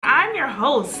I'm your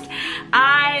host,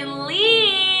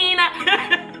 Eileen.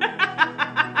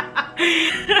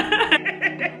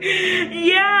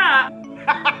 Yeah.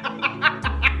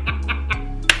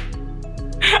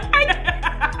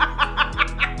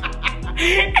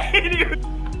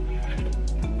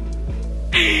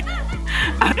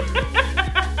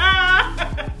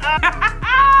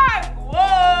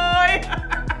 Boy.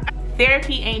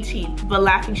 Therapy ain't cheap, but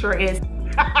laughing sure is.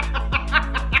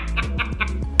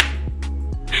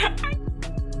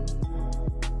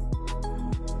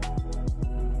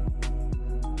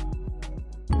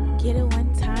 Get it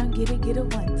one time, get it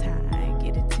one time.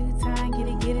 Get it two time, get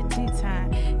it two time.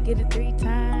 Get it three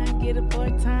time, get it four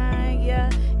time. Yeah.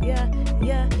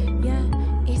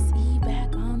 It's E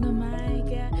back on the mic,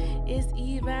 yeah. It's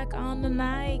E back on the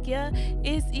mic, yeah.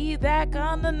 It's E back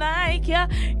on the mic, yeah.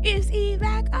 It's E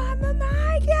back on the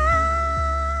mic, yeah.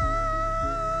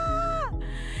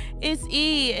 It's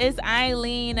E. It's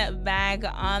Eileen back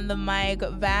on the mic,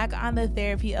 back on the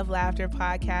Therapy of Laughter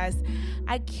podcast.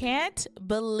 I can't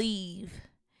believe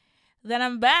that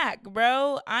I'm back,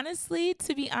 bro. Honestly,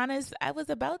 to be honest, I was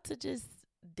about to just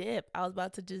dip. I was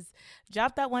about to just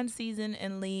drop that one season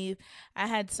and leave. I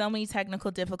had so many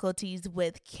technical difficulties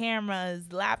with cameras,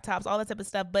 laptops, all that type of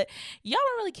stuff, but y'all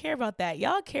don't really care about that.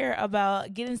 Y'all care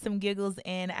about getting some giggles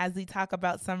in as we talk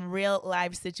about some real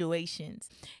life situations.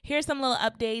 Here's some little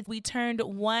updates. We turned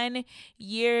 1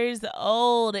 year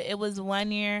old. It was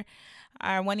 1 year.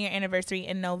 Our 1 year anniversary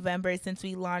in November since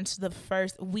we launched the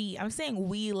first I'm saying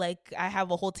we like I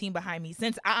have a whole team behind me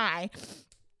since I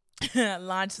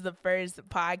launched the first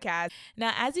podcast.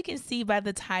 Now, as you can see by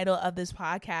the title of this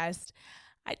podcast,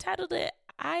 I titled it,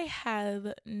 I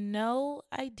have no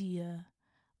idea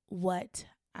what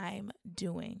I'm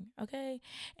doing. Okay.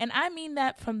 And I mean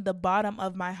that from the bottom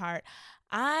of my heart.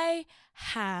 I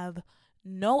have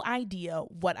no idea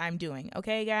what I'm doing.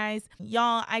 Okay, guys?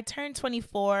 Y'all, I turned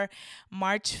 24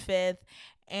 March 5th,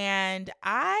 and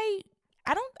I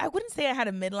wouldn't say I had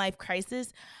a midlife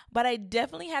crisis, but I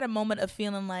definitely had a moment of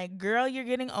feeling like, girl, you're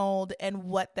getting old, and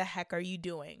what the heck are you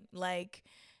doing? Like,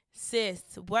 sis,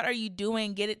 what are you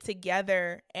doing? Get it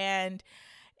together. And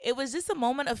it was just a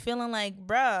moment of feeling like,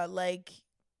 bruh, like,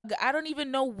 I don't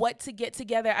even know what to get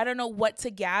together. I don't know what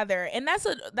to gather. And that's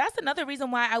another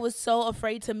reason why I was so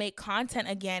afraid to make content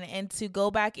again and to go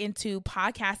back into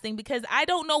podcasting, because I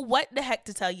don't know what the heck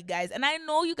to tell you guys. And I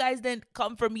know you guys didn't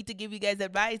come for me to give you guys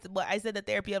advice, but I said the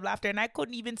Therapy of Laughter, and I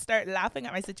couldn't even start laughing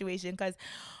at my situation because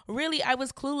really I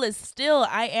was clueless. Still,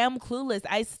 I am clueless.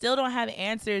 I still don't have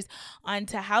answers on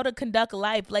to how to conduct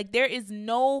life. Like, there is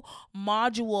no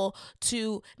module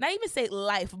to not even say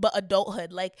life, but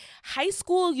adulthood. Like, high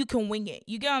school, you can wing it.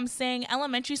 You get what I'm saying?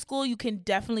 Elementary school, you can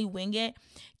definitely wing it.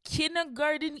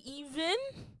 Kindergarten, even,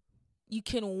 you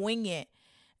can wing it.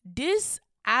 This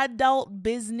adult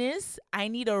business, I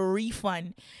need a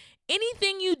refund.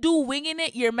 Anything you do winging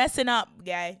it, you're messing up,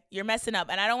 guy. You're messing up.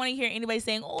 And I don't want to hear anybody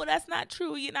saying, oh, that's not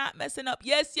true. You're not messing up.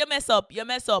 Yes, you mess up. You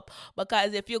mess up.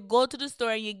 Because if you go to the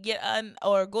store and you get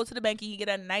or go to the bank and you get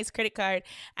a nice credit card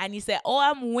and you say, oh,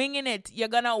 I'm winging it, you're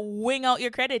going to wing out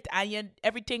your credit and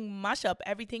everything mush up.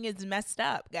 Everything is messed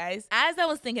up, guys. As I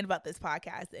was thinking about this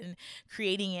podcast and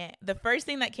creating it, the first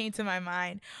thing that came to my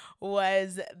mind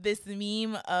was this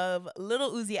meme of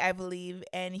Lil Uzi, I believe,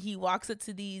 and he walks up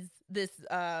to this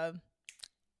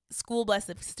school bus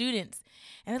of students,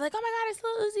 and they're like, oh my God, it's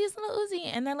Lil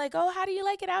Uzi. And they're like, oh, how do you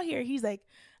like it out here? He's like,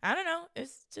 I don't know.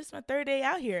 It's just my third day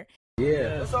out here.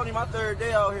 Yeah. It's only my third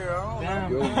day out here. I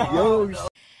don't know. Yo.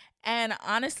 And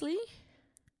honestly,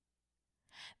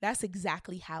 that's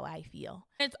exactly how I feel.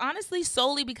 It's honestly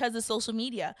solely because of social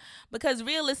media. Because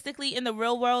realistically, in the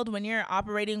real world, when you're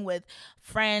operating with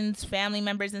friends, family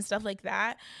members, and stuff like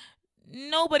that,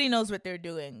 nobody knows what they're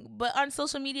doing. But on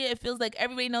social media, it feels like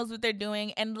everybody knows what they're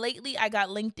doing. And lately, I got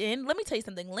LinkedIn. Let me tell you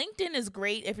something. LinkedIn is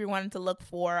great if you're wanting to look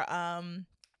for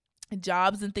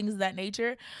jobs and things of that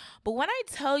nature. But when I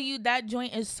tell you that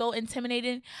joint is so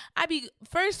intimidating,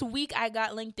 first week I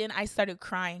got LinkedIn, I started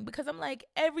crying because I'm like,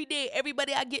 every day,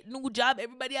 everybody I get new job,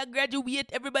 everybody I graduate,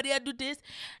 everybody I do this.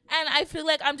 And I feel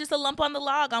like I'm just a lump on the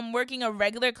log. I'm working a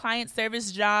regular client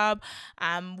service job.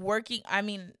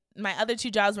 My other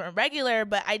two jobs weren't regular,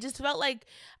 but I just felt like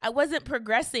I wasn't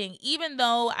progressing, even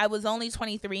though I was only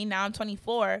 23. Now I'm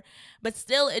 24, but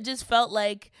still it just felt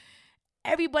like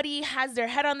everybody has their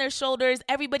head on their shoulders.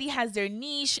 Everybody has their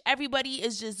niche. Everybody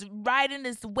is just riding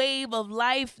this wave of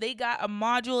life. They got a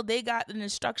module. They got an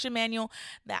instruction manual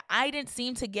that I didn't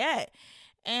seem to get.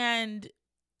 And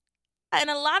a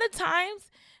lot of times,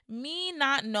 me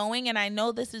not knowing, and I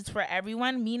know this is for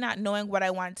everyone, me not knowing what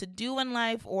I want to do in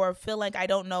life or feel like I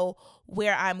don't know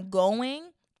where I'm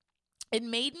going, it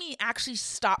made me actually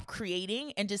stop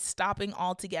creating and just stopping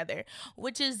altogether,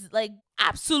 which is like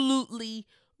absolutely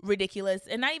ridiculous.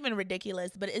 And not even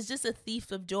ridiculous, but it's just a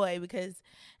thief of joy, because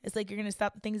it's like you're going to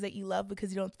stop the things that you love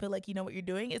because you don't feel like you know what you're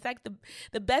doing. It's like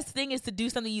the best thing is to do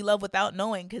something you love without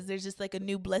knowing, because there's just like a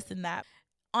new bliss in that.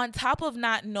 On top of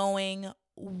not knowing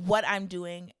what I'm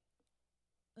doing,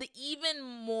 the even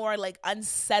more like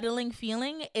unsettling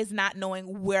feeling is not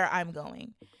knowing where I'm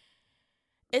going.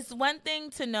 It's one thing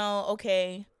to know,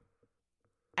 okay,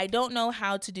 I don't know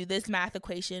how to do this math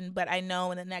equation, but I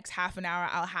know in the next half an hour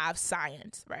I'll have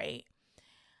science, right?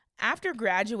 After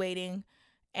graduating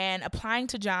and applying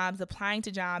to jobs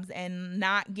and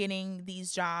not getting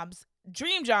these jobs,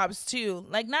 dream jobs too,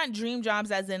 like not dream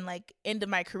jobs as in like into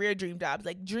my career dream jobs,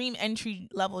 like dream entry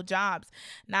level jobs,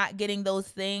 not getting those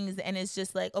things. And it's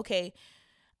just like, okay,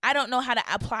 I don't know how to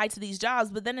apply to these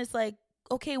jobs, but then it's like,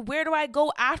 okay, where do I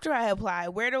go after I apply?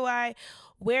 Where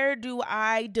do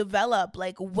I develop?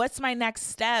 Like, what's my next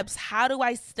steps? How do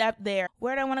I step there?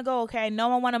 Where do I want to go? Okay, I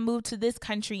know I want to move to this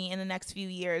country in the next few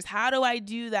years. How do I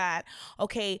do that?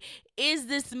 Okay, is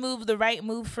this move the right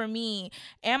move for me?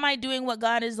 Am I doing what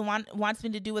God wants me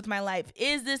to do with my life?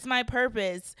 Is this my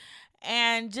purpose?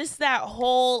 And just that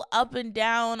whole up and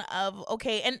down of,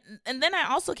 okay, and then I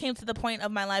also came to the point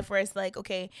of my life where it's like,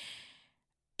 okay,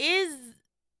 is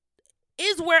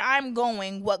where I'm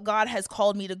going what God has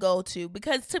called me to go to?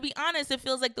 Because to be honest, it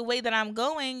feels like the way that I'm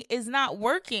going is not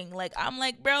working. Like, I'm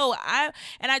like, bro, I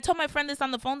told my friend this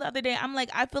on the phone the other day. I'm like,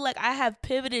 I feel like I have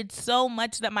pivoted so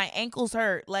much that my ankles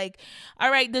hurt. Like, all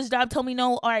right, this job told me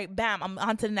no. All right, bam, I'm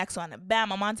on to the next one.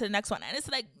 Bam, I'm on to the next one. And it's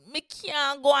like, me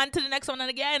can't go on to the next one and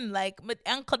again. Like, my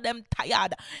ankle them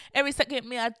tired. Every second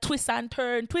me a twist and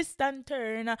turn.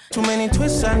 Too many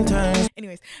twists and turns.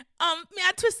 Anyways, me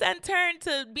a twist and turn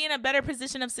to be in a better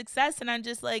position of success, and I'm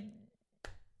just like,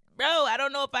 bro, I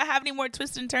don't know if I have any more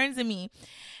twists and turns in me.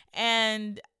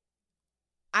 And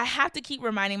I have to keep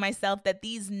reminding myself that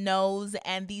these no's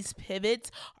and these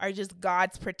pivots are just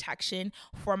God's protection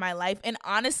for my life. And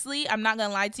honestly, I'm not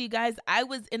gonna lie to you guys, I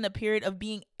was in the period of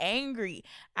being angry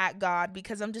at God,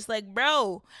 because I'm just like,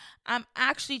 bro, I'm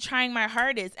actually trying my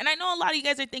hardest. And I know a lot of you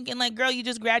guys are thinking like, girl, you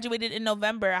just graduated in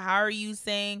November. How are you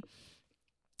saying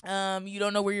you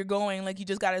don't know where you're going? Like, you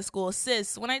just got out of school.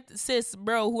 Sis,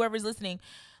 bro, whoever's listening,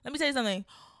 let me tell you something.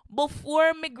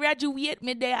 Before me graduate,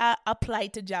 I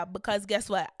applied to job, because guess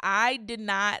what?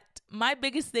 My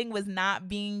biggest thing was not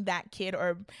being that kid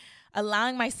or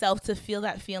allowing myself to feel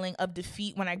that feeling of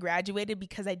defeat when I graduated,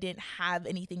 because I didn't have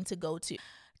anything to go to.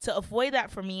 To avoid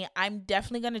that for me, I'm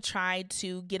definitely going to try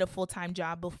to get a full-time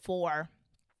job before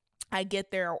I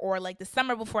get there, or like the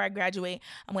summer before I graduate,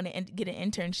 I'm going to get an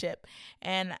internship.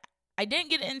 And I didn't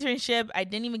get an internship. I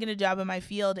didn't even get a job in my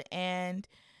field. And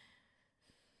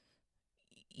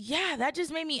yeah, that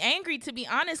just made me angry, to be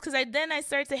honest, because I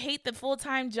started to hate the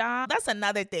full-time job. That's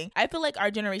another thing. I feel like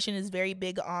our generation is very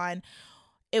big on,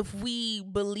 if we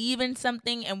believe in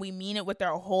something and we mean it with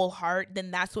our whole heart,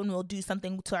 then that's when we'll do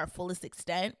something to our fullest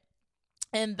extent.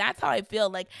 And that's how I feel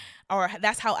like, or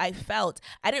that's how I felt.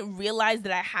 I didn't realize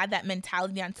that I had that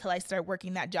mentality until I started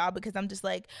working that job, because I'm just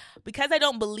like, because I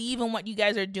don't believe in what you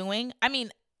guys are doing. I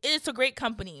mean, it's a great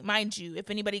company, mind you. If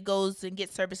anybody goes and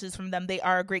gets services from them, they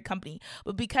are a great company.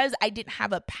 But because I didn't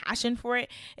have a passion for it,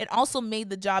 it also made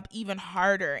the job even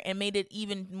harder and made it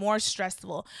even more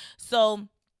stressful. So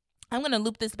I'm going to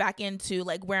loop this back into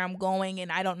like where I'm going, and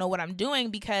I don't know what I'm doing,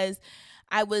 because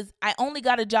I only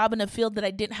got a job in a field that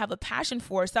I didn't have a passion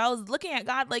for. So I was looking at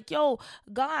God like, yo,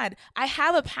 God, I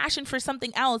have a passion for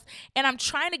something else, and I'm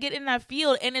trying to get in that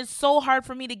field, and it's so hard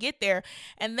for me to get there.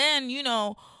 And then,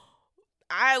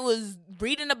 I was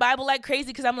reading the Bible like crazy,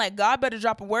 because I'm like, God better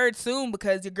drop a word soon,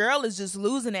 because your girl is just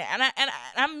losing it. And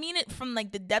I mean it from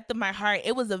like the depth of my heart.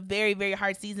 It was a very, very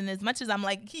hard season. As much as I'm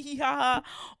like,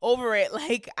 over it,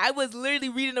 like I was literally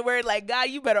reading the word like, God,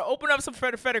 you better open up some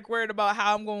prophetic word about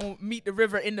how I'm going to meet the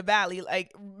river in the valley,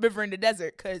 like river in the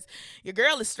desert, because your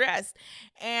girl is stressed.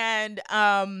 And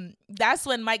that's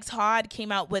when Mike Todd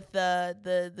came out with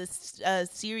the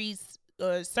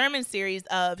sermon series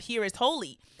of Here is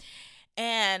Holy.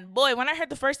 And boy, when I heard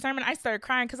the first sermon, I started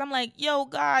crying, because I'm like, yo,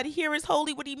 God, here is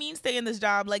holy. What do you mean stay in this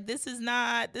job? Like, this is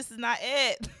not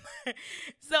it.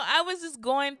 So I was just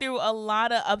going through a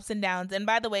lot of ups and downs. And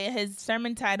by the way, his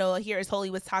sermon title, Here is Holy,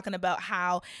 was talking about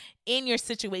how in your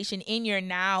situation, in your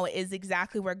now is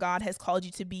exactly where God has called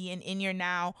you to be. And in your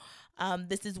now,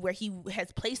 This is where he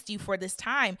has placed you for this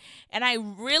time. And I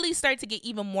really start to get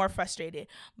even more frustrated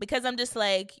because I'm just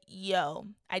like, yo,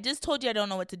 I just told you I don't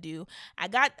know what to do. I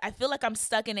feel like I'm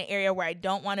stuck in an area where I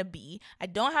don't want to be. I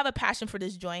don't have a passion for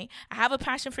this joint. I have a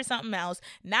passion for something else.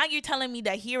 Now you're telling me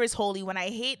that here is holy when I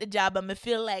hate the job. I'm going to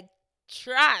feel like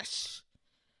trash.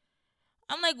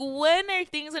 I'm like, when are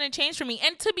things going to change for me?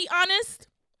 And to be honest,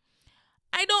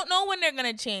 I don't know when they're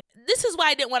going to change. This is why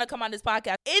I didn't want to come on this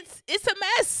podcast. It's a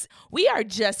mess. We are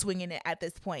just winging it at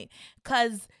this point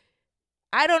because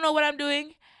I don't know what I'm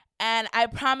doing. And I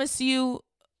promise you,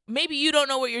 maybe you don't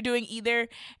know what you're doing either.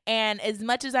 And as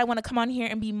much as I want to come on here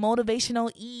and be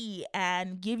motivational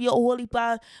and give you a whole heap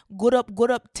of good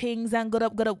up things and good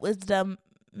up wisdom,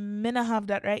 me not have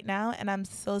that right now. And I'm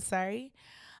so sorry.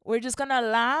 We're just going to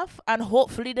laugh and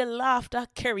hopefully the laughter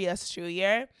carry us through,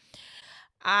 yeah?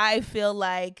 I feel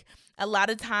like a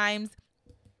lot of times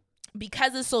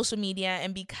because of social media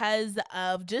and because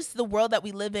of just the world that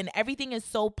we live in, everything is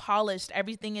so polished.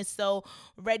 Everything is so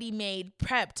ready-made,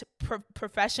 prepped,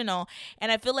 professional.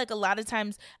 And I feel like a lot of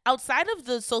times outside of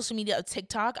the social media of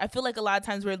TikTok, I feel like a lot of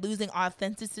times we're losing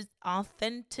authenticity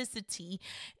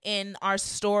in our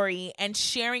story and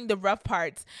sharing the rough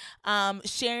parts,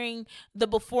 sharing the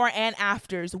before and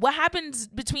afters. What happens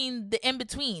between the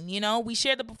in-between? You know, we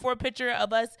share the before picture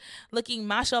of us looking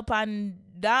mash up and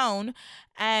down,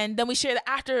 and then we share the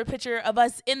after picture of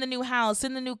us in the new house,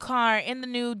 in the new car, in the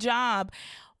new job.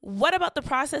 What about the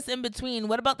process in between?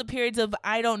 What about the periods of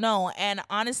I don't know? And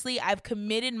honestly, I've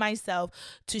committed myself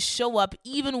to show up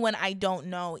even when I don't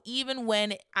know, even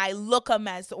when I look a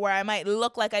mess, or I might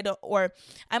look like I don't, or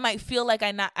I might feel like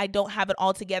I don't have it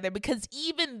all together, because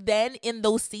even then in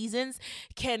those seasons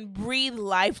can breathe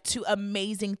life to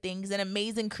amazing things and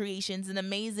amazing creations and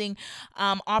amazing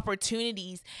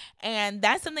opportunities. And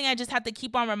that's something I just have to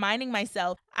keep on reminding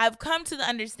myself. I've come to the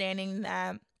understanding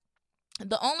that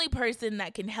the only person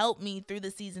that can help me through the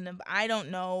season of I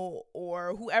don't know,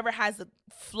 or whoever has the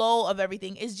flow of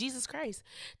everything, is Jesus Christ,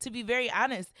 to be very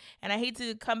honest. And I hate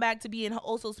to come back to being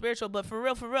also spiritual, but for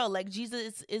real, like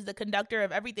Jesus is the conductor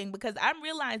of everything, because I'm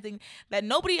realizing that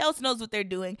nobody else knows what they're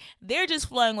doing. They're just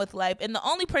flowing with life. And the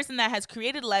only person that has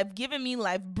created life, given me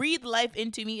life, breathed life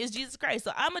into me is Jesus Christ.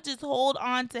 So I'm going to just hold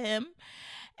on to him.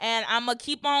 And I'm going to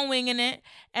keep on winging it.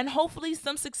 And hopefully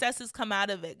some successes come out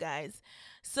of it, guys.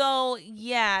 So,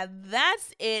 yeah,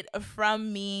 that's it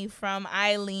from me, from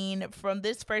Eileen, from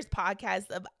this first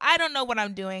podcast of I don't know what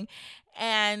I'm doing.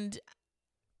 And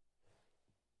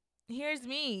here's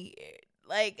me.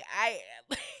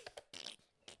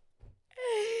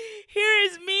 Here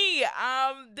is me.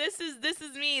 This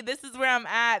is me. This is where I'm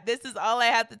at. This is all I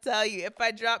have to tell you. If I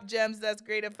drop gems, that's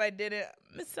great. If I didn't,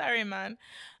 I'm sorry, man.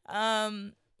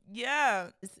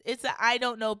 Yeah, it's a I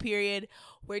don't know period.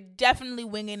 We're definitely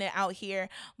winging it out here,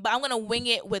 but I'm going to wing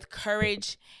it with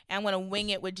courage, and I'm going to wing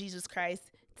it with Jesus Christ,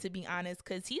 to be honest,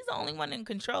 because he's the only one in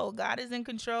control. God is in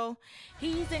control.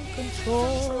 He's in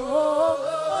control. Come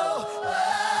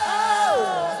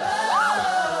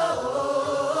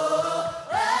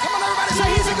on, everybody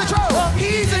say he's in control.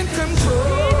 He's in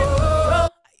control.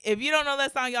 If you don't know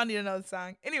that song, y'all need to know the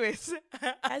song. Anyways,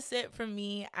 that's it from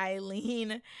me,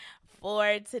 Eileen,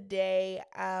 for today.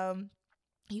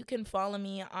 You can follow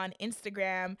me on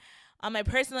Instagram, on my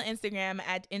personal Instagram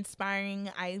at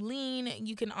Inspiring Eileen.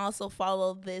 You can also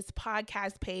follow this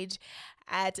podcast page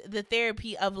at The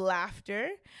Therapy of Laughter.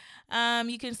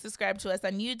 You can subscribe to us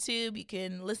on YouTube. You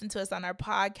can listen to us on our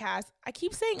podcast. I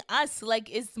keep saying us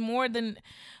like it's more than,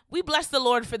 we bless the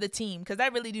Lord for the team, because I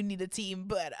really do need a team.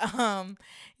 But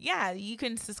yeah, you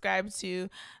can subscribe to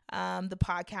the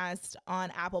podcast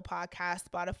on Apple Podcasts,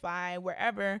 Spotify,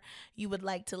 wherever you would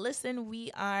like to listen.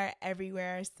 We are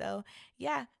everywhere. So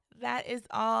yeah, that is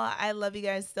all. I love you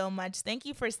guys so much. Thank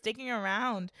you for sticking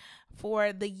around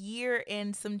for the year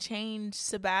and some change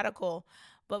sabbatical.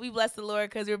 But we bless the Lord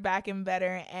because we're back and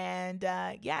better. And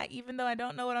yeah, even though I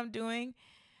don't know what I'm doing,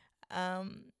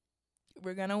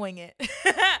 we're going to wing it.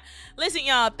 Listen,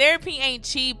 y'all, therapy ain't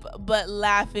cheap, but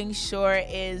laughing sure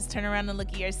is. Turn around and look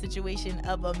at your situation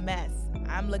of a mess.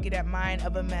 I'm looking at mine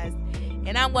of a mess.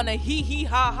 And I'm going to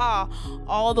ha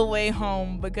all the way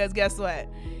home, because guess what?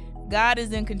 God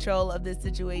is in control of this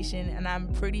situation, and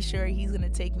I'm pretty sure he's going to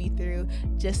take me through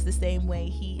just the same way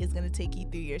he is going to take you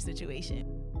through your situation.